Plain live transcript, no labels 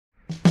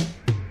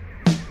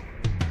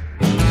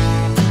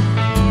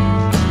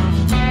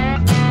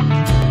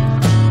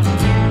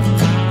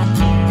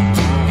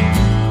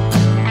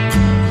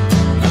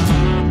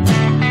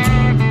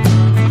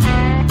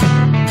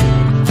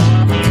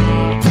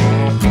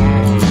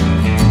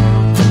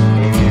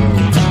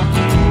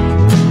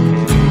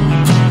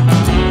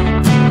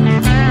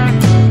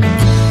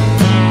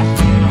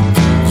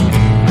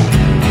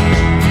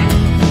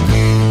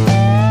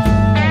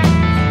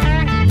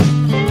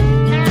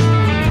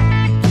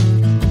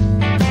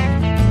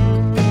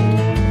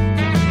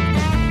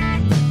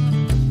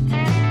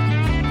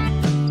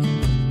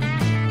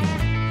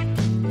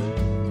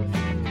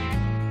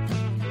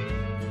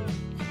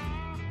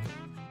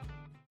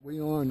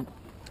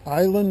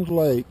Island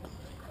Lake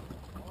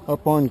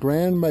up on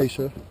Grand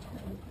Mesa.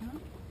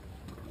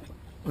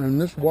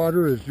 And this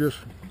water is just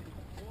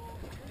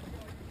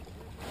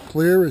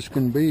clear as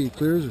can be,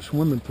 clear as a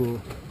swimming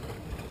pool.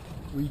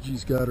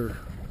 Wii-G's got her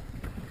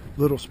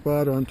little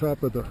spot on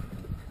top of the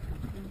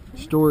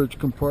storage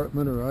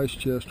compartment or ice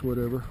chest,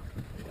 whatever.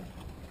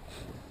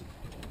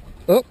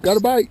 Oh, got a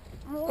bite.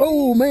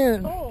 Oh,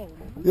 man.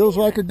 Feels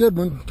like a good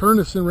one. Turn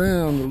us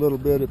around a little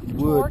bit if you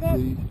would,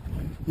 please.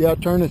 Yeah,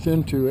 turn us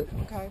into it.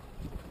 Okay.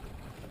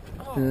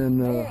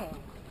 And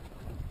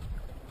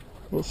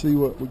we'll see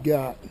what we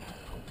got.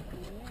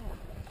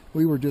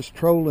 We were just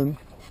trolling.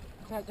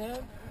 Is that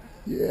good?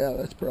 Yeah,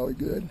 that's probably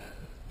good.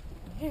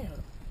 Yeah.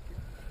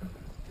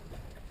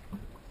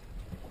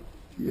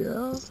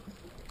 Yeah. Oh,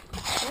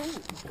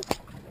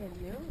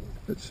 hello.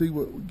 Let's see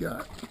what we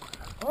got.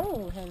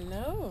 Oh,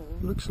 hello.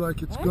 Looks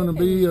like it's going to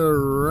be a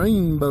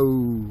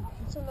rainbow.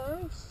 It's a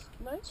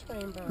nice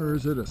rainbow. Or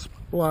is it a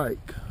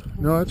spike?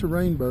 No, it's a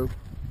rainbow.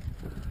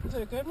 Is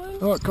it a good one?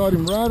 Oh, it caught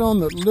him right on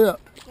the lip.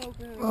 Oh,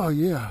 good. Oh,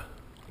 yeah.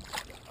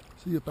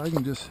 See if I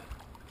can just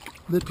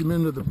lift him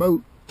into the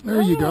boat.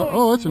 There you go.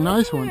 Oh, that's a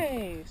nice one.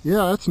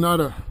 Yeah, that's not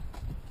a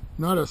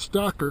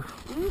stalker.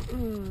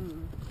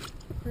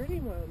 Pretty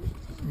one.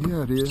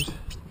 Yeah, it is.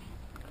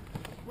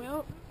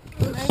 Well,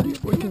 let's see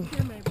if we can.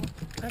 Here, Mabel.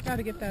 I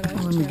gotta get that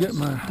ice Let me chest. get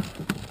my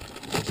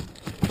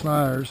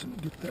pliers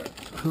and get that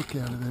hook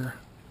out of there.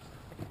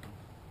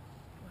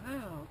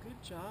 Wow,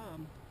 good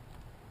job.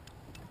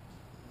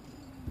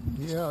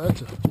 Yeah,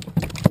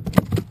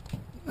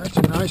 that's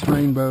a nice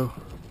rainbow.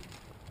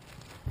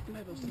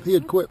 If he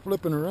had quit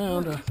flipping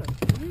around,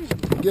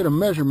 I'd get a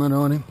measurement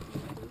on him.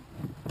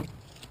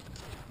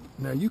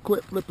 Now you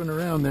quit flipping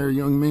around there,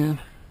 young man.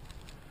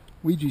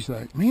 Wii-G's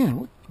like,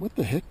 man, what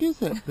the heck is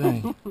that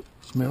thing?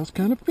 Smells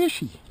kind of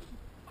fishy.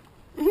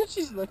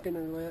 She's licking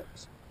her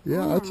lips.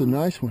 Yeah, that's a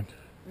nice one.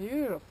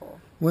 Beautiful.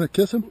 Want to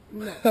kiss him?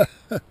 No.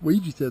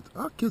 Wii-G says,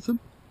 I'll kiss him.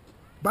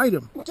 Bite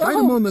him. Bite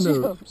him on the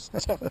nose.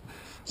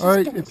 All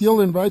right, if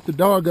you'll invite the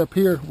dog up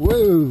here.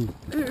 Whoa.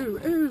 Ooh,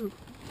 ooh.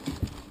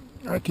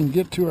 I can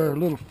get to our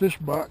little fish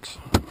box.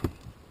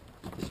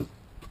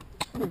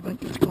 I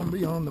think it's going to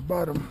be on the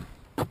bottom.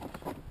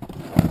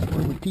 That's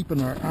where we're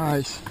keeping our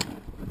ice.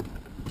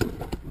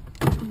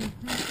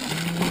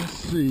 Let's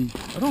see.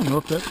 I don't know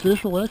if that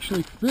fish will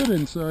actually fit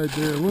inside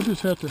there. We'll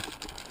just have to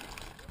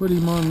put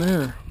him on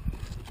there.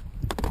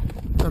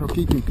 That'll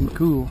keep him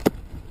cool.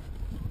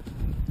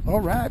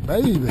 All right,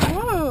 baby.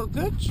 Oh,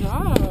 good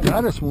job.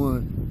 Got us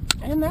one.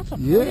 And that's a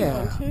pretty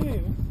one,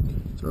 too.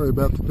 Sorry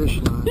about the fish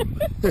line.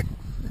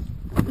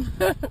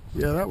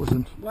 Yeah, that was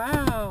a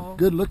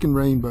good looking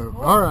rainbow.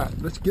 All right,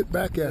 let's get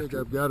back at it.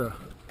 I've got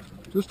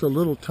just a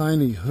little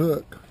tiny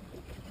hook.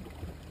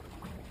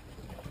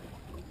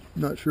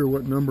 Not sure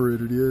what number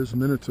it is,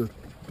 and then it's a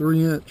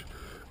 3-inch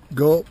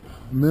gulp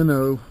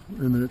minnow,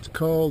 and it's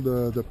called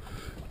the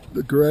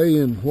gray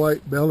and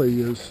white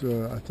belly is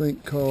I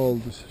think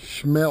called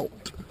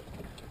schmelt.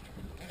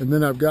 And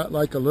then I've got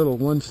like a little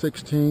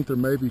 1/16 or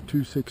maybe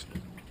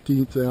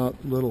 2/16 ounce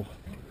little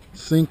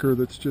sinker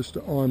that's just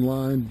an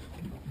online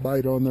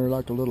bite on there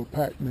like a little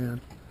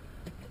Pac-Man.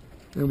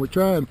 And we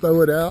try and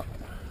throw it out,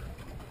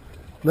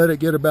 let it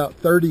get about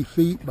 30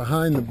 feet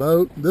behind the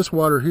boat. This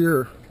water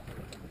here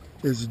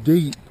is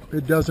deep.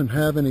 It doesn't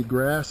have any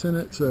grass in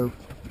it, so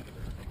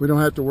we don't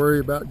have to worry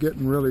about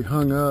getting really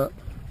hung up.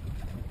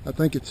 I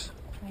think it's,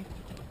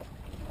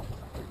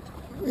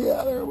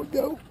 yeah, there we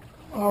go.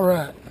 All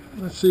right,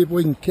 let's see if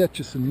we can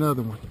catch us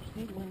another one.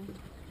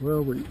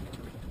 Well, we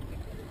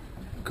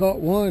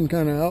caught one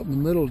kind of out in the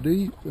middle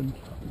deep, and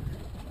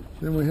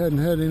then we hadn't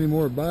had any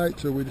more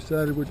bites, so we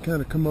decided we'd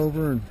kind of come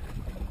over and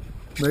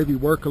maybe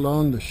work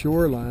along the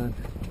shoreline.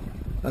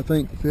 I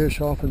think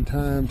fish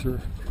oftentimes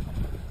are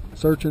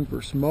searching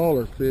for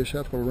smaller fish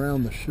up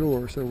around the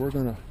shore, so we're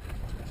going to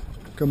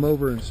come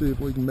over and see if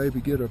we can maybe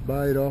get a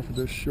bite off of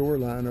this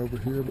shoreline over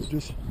here. But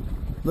just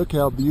look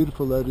how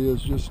beautiful that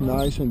is, just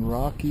nice and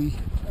rocky.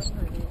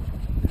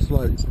 It's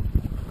like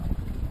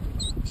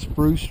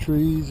spruce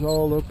trees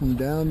all up and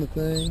down the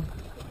thing.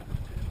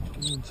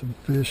 And some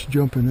fish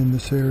jumping in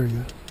this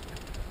area.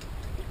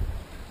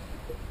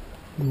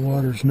 The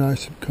water's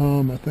nice and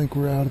calm. I think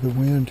we're out of the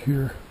wind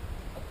here.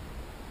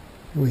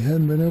 We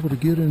hadn't been able to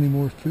get any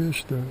more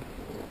fish though.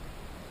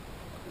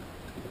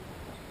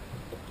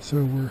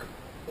 So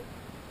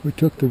we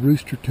took the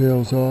rooster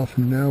tails off,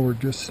 and now we're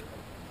just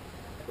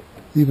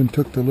even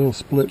took the little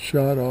split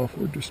shot off.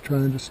 We're just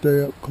trying to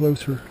stay up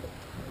closer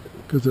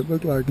because it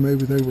looked like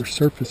maybe they were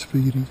surface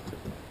feeding.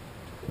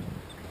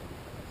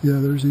 Yeah,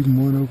 there's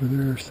even one over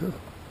there, so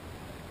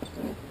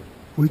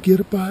we get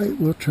a bite,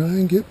 we'll try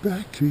and get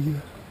back to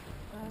you.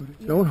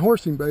 Don't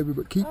horse him, baby,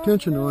 but keep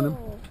tension on him.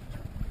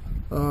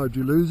 Did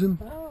you lose him?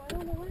 I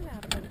don't know what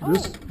happened.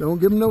 Just don't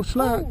give him no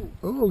slack.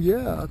 Oh,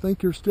 yeah, I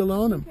think you're still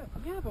on him.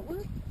 Yeah, but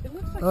it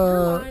looks like your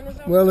line is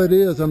over well, it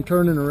there. is. I'm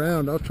turning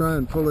around. I'll try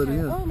and pull it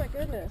in. Oh, my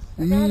goodness.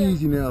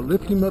 Easy now.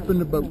 Lift him up in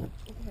the boat.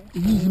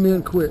 Easy,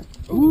 man, quick.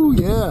 Ooh,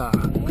 yeah.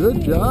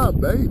 Good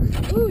job, baby.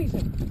 Ooh, he's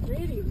a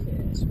pretty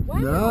fish. fish. Wow.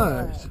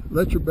 Nice.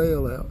 Let your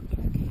bail out.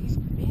 Okay, he's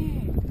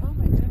big. Oh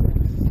my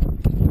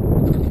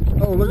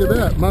goodness. Oh, look at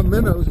that. My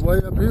minnow's way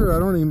up here. I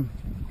don't even...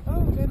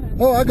 Oh goodness.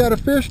 Oh, I got a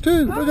fish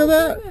too. Look at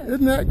that. Goodness.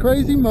 Isn't that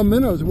crazy? My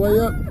minnow's way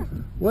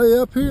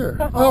up here.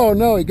 Oh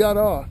no, he got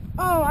off.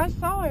 Oh, I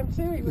saw him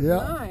too. He was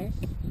nice.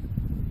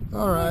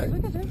 All right.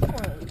 Look at this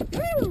one.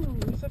 Woo!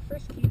 He's a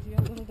frisky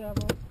little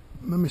devil.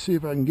 Let me see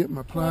if I can get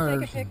my Can I pliers.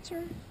 take a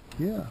picture?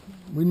 Yeah.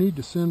 We need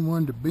to send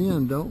one to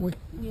Ben, don't we?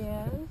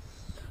 Yes.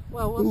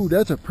 Well, Ooh,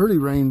 that's a pretty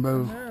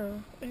rainbow.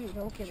 No. Ooh,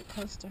 don't get it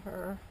close to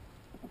her.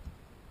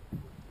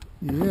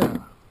 Yeah.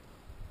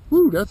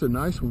 Ooh, that's a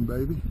nice one,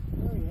 baby.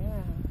 Oh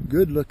yeah.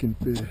 Good looking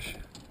fish.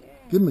 Yeah.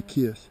 Give him a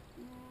kiss.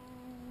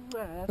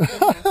 That's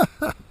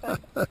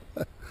good.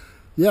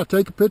 Yeah,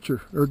 take a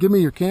picture. Or give me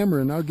your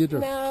camera and I'll get a...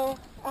 No,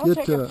 I'll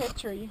Get, take a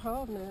picture. You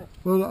holding it?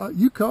 Well,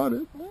 you caught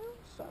it. No,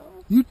 so.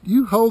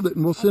 You hold it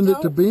and we'll send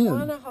it to Ben. I don't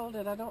want to hold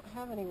it. I don't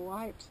have any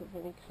wipes of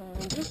any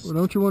kind. Just, Well,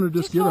 don't you want to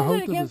just get a hold hold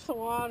it of against it? the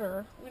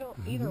water. We don't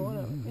either one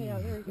of them. Yeah,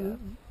 there you go.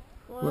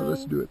 Well,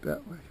 let's do it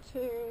that way.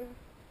 1, 2,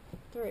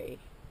 3.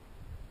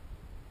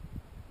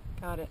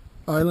 Got it.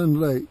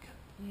 Island Lake.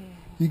 Yeah.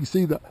 You can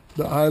see the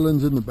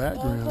islands in the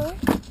background.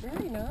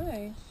 Very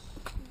nice.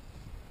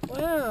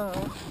 Wow.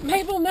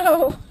 Mabel,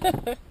 no.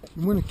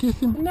 You want to kiss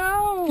him?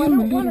 No, Give I him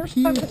a don't want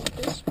her little stuck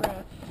in fish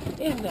breath.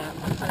 Isn't that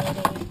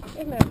pretty?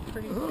 Isn't that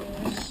pretty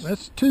fish?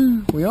 That's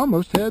 2. We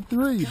almost had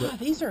 3, but God,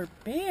 these are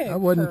big. I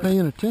wasn't for,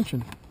 paying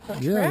attention. for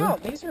Yeah,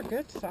 trout. These are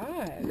good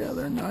size. Yeah,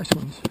 they're nice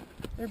ones.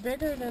 They're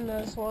bigger than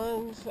those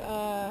ones.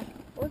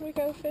 Where'd we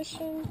go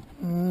fishing?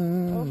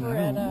 Over I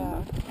at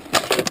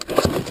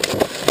don't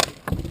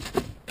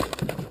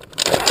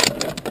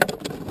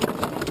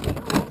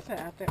what's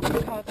that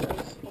we caught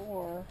those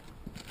for?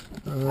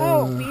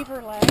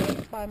 Beaver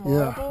Lake by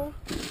Marble.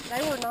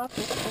 They were not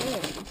this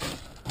big.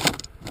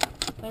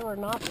 They were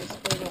not this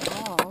big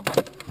at all.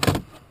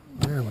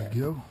 There we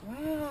go.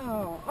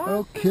 Wow. Awesome.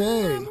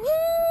 Okay.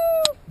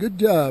 Woo! Good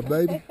job,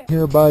 baby.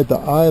 Here by the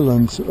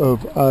islands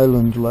of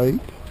Island Lake.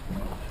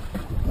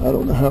 I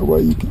don't know how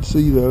well you can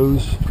see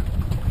those,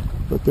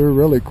 but they're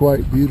really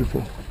quite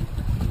beautiful.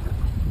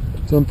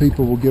 Some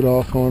people will get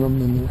off on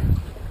them in their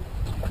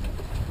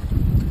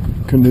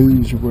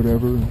canoes or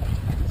whatever and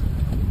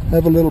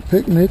have a little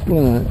picnic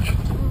lunch.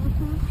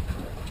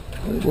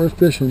 We're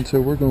fishing, so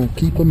we're going to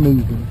keep them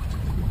moving.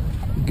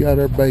 We got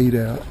our bait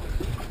out.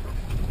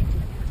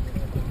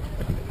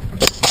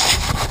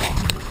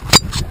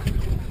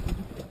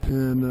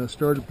 And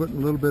started putting a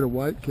little bit of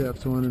white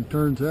caps on, and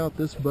turns out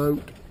this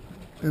boat,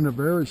 in a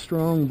very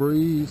strong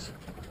breeze,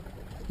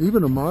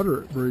 even a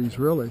moderate breeze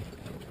really,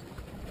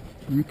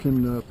 you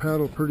can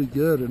paddle pretty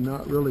good and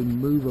not really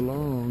move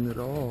along at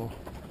all.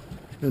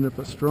 And if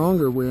a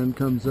stronger wind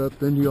comes up,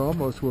 then you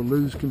almost will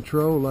lose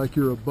control, like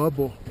you're a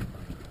bubble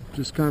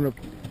just kind of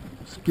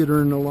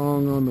skittering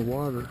along on the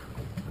water.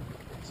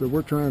 So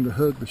we're trying to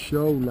hug the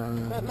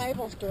shoreline. But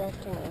Mabel's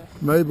directing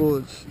us. Mabel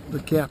is the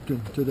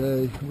captain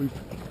today. We've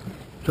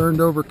turned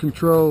over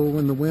control.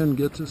 When the wind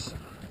gets us,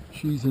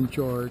 she's in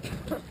charge.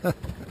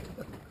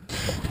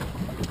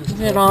 Is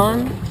it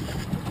on?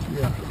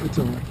 Yeah, it's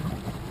on.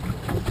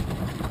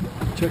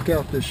 Check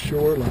out this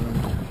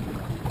shoreline.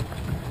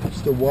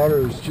 The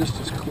water is just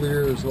as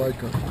clear as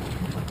like a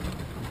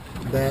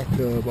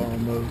bathtub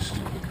almost.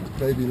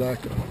 Maybe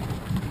like a,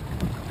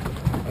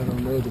 I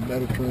don't know, the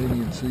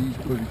Mediterranean Sea is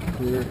pretty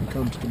clear. It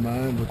comes to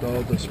mind with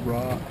all this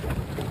rock.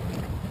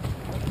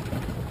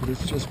 But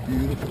it's just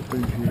beautiful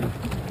through here.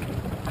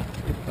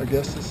 I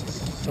guess this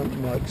is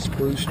something like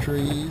spruce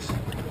trees,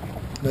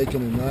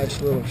 making a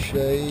nice little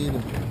shade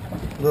and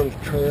a little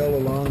trail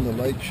along the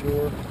lake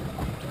shore.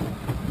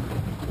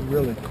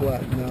 Really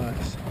quite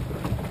nice.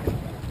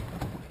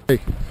 Hey,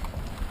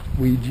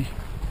 Wii-G.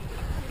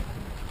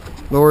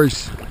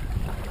 Lori's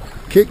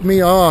kicked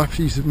me off.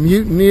 She's a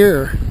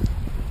mutineer.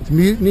 It's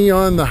mutiny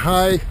on the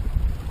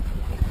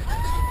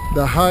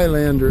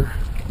Highlander.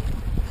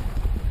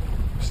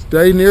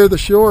 Stay near the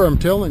shore, I'm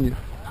telling you.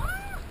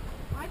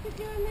 I could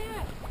do a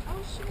net. Oh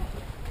shit.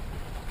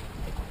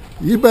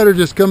 You better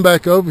just come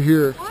back over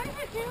here. Why am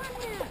I doing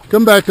that?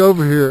 Come back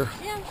over here.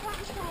 Yeah,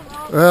 something's going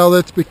wrong. Well,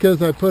 that's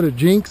because I put a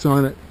jinx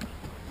on it.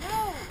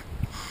 No.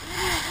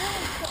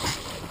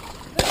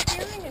 The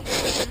steering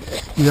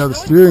is Yeah, the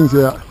steering's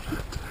out.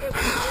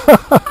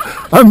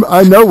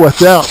 I know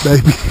what's out,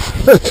 baby.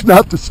 That's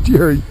not the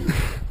steering.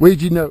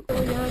 Wii-G note.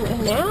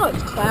 and now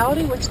it's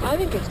cloudy, which I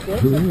think is good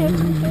for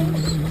catching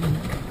fish.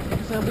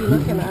 Because they'll be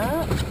looking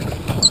up.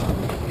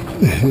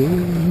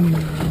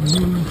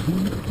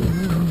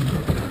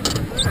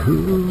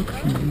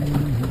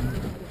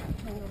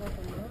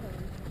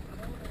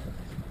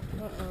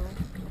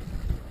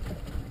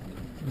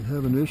 You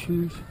having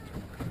issues?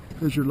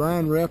 Is your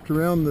line wrapped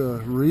around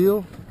the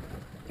reel?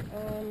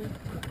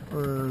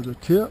 Or the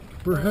tip,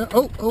 perhaps?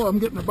 Oh, I'm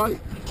getting a bite.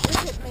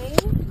 Is it me?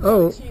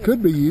 Oh, It's you.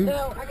 could be you.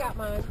 No, I got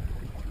mine.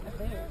 I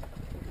think.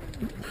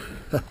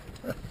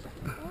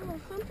 Oh,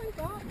 something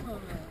got mine.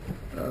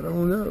 I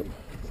don't know.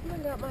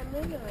 Someone got my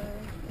minnow.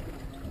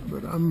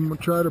 but I'm going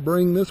to try to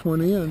bring this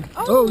one in.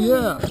 Oh,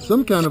 yeah,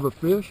 some kind of a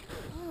fish.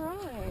 All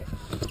right.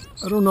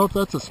 I don't know if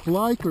that's a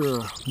splike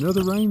or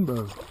another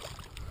rainbow.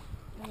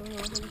 I don't know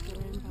if it's a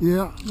rainbow.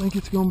 Yeah, I think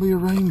it's going to be a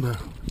rainbow.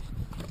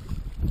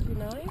 Be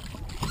nice?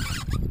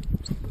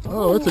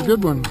 Oh, it's a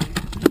good one.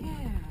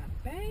 Yeah,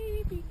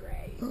 baby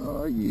great.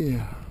 Oh,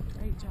 yeah.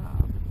 Great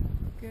job.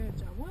 Good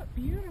job. What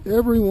beautiful.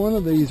 Every one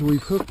of these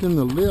we've hooked in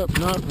the lip.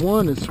 Not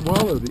one has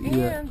swallowed it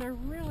yet. And they're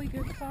really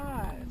good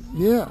size.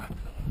 Yeah.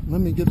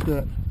 Let me get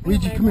that.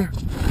 Ouija, come here.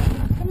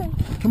 Come on.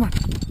 Come on.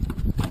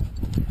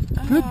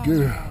 Good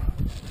girl.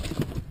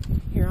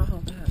 Here, I'll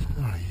hold that.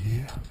 Oh,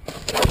 yeah.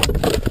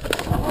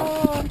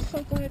 Oh, I'm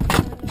so glad you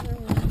got another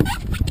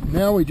one.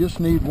 Now we just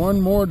need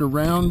one more to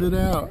round it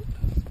out.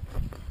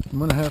 I'm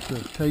going to have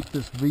to take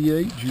this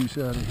V8 juice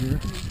out of here.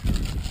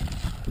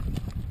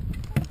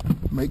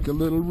 Make a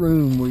little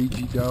room,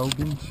 Ouija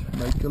doggins.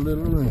 Make a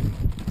little room.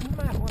 You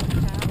might want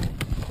to towel it,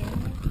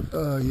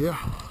 can you? Yeah.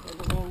 Or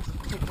the ones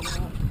picking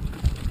up.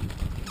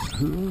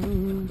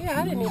 Yeah,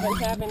 I didn't even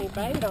have any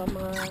bait on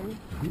mine.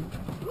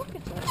 Look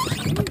at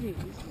those babies.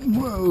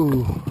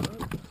 Whoa.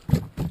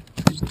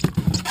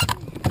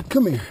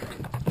 Come here.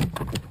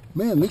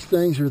 Man, these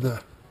things are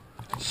the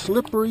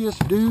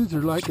slipperiest dudes.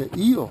 They're like an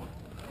eel.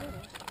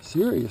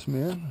 Serious,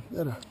 man.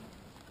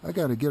 I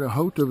got to get a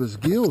hold of his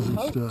gills and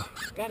stuff.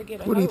 Gotta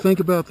get a What do you think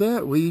about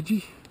that,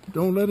 Ouija?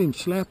 Don't let him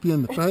slap you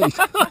in the face.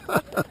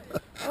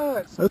 Oh,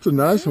 it's That's a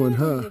nice pretty.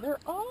 one, huh? They're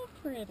all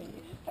pretty.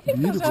 I think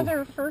Beautiful. those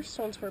other first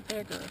ones were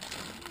bigger.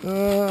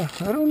 I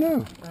don't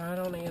know. I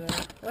don't either.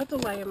 I'll have to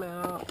lay them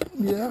out.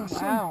 Yeah.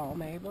 Wow,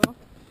 Mabel.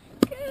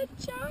 Good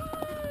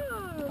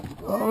job.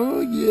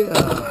 Oh,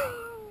 yeah.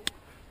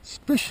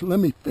 Let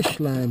me fish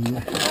line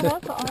you. Oh,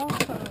 that's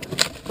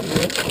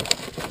awesome.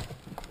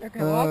 Okay,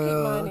 well,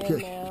 I'll keep mine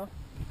in now.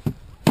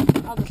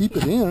 I'll just Keep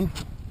it in.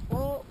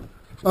 Well,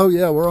 Oh,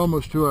 yeah, we're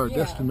almost to our Yeah.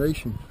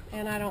 destination.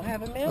 and I don't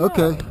have a minnow.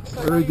 Okay,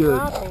 So very now you good.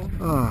 got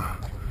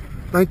me.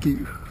 Thank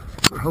you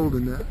for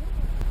holding that.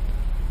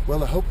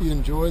 Well, I hope you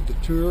enjoyed the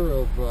tour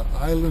of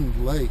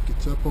Island Lake.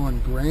 It's up on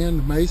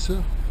Grand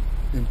Mesa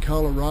in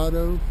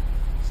Colorado.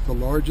 It's the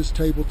largest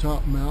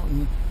tabletop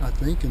mountain, I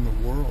think, in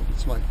the world.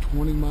 It's like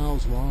 20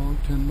 miles long,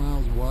 10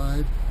 miles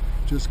wide,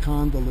 just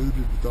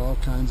convoluted with all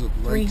kinds of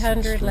lakes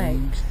and 300 streams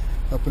lakes.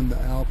 up in the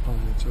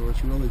Alpine, so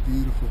it's really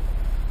beautiful.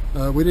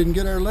 We didn't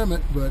get our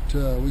limit, but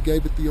we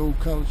gave it the old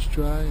college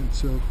try, and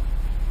so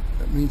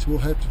that means we'll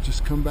have to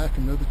just come back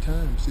another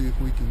time, see if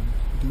we can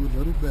do a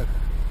little better.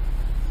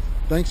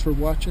 Thanks for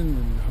watching,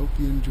 and hope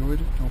you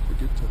enjoyed it. Don't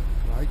forget to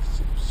like,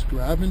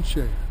 subscribe, and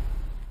share.